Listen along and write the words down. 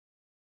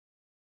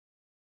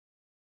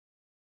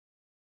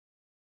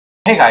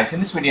Hey guys, in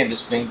this video I'm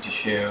just going to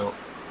show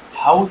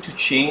how to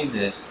change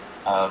this.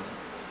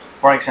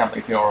 For example,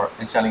 if you're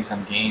installing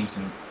some games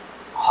in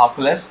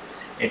Oculus,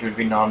 it would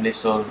be normally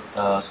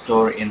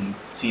stored in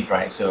C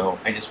drive. So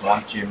I just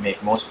want to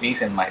make more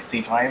space in my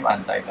C drive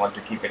and I want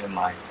to keep it in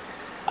my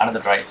another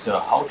drive. So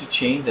how to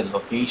change the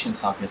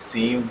locations of your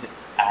saved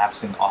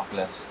apps in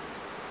Oculus.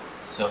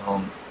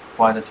 So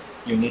for that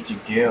you need to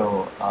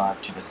go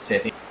to the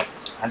setting.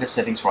 Under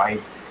settings,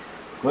 right,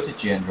 go to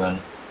general.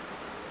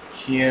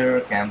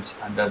 Here comes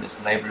under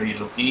this library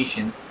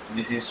locations.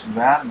 This is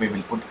where we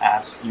will put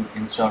apps you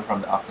install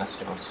from the Oculus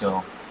Store.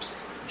 So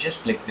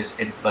just click this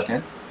edit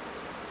button.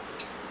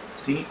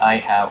 See, I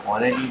have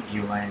already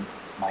given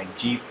my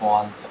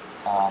default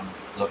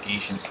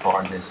locations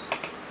for this.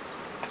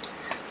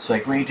 So I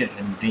created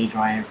in D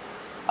drive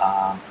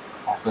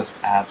Oculus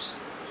apps.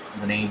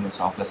 The name is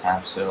Oculus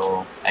apps.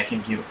 So I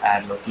can give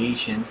add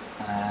locations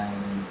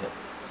and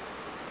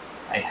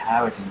I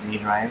have it in D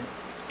drive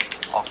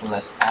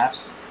Oculus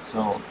apps.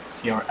 So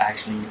here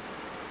actually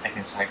I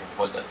can select the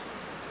folders.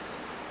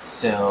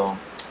 So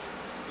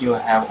you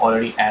have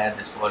already added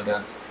this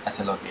folders as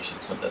a location,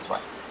 so that's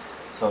why.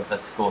 So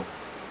that's cool.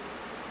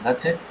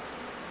 That's it.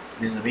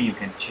 This is the way you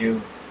can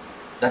do.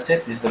 That's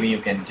it. This is the way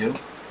you can do.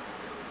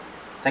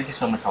 Thank you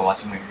so much for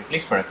watching my video.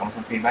 Please put a comments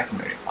and feedback in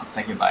my video.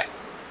 Thank you. Bye.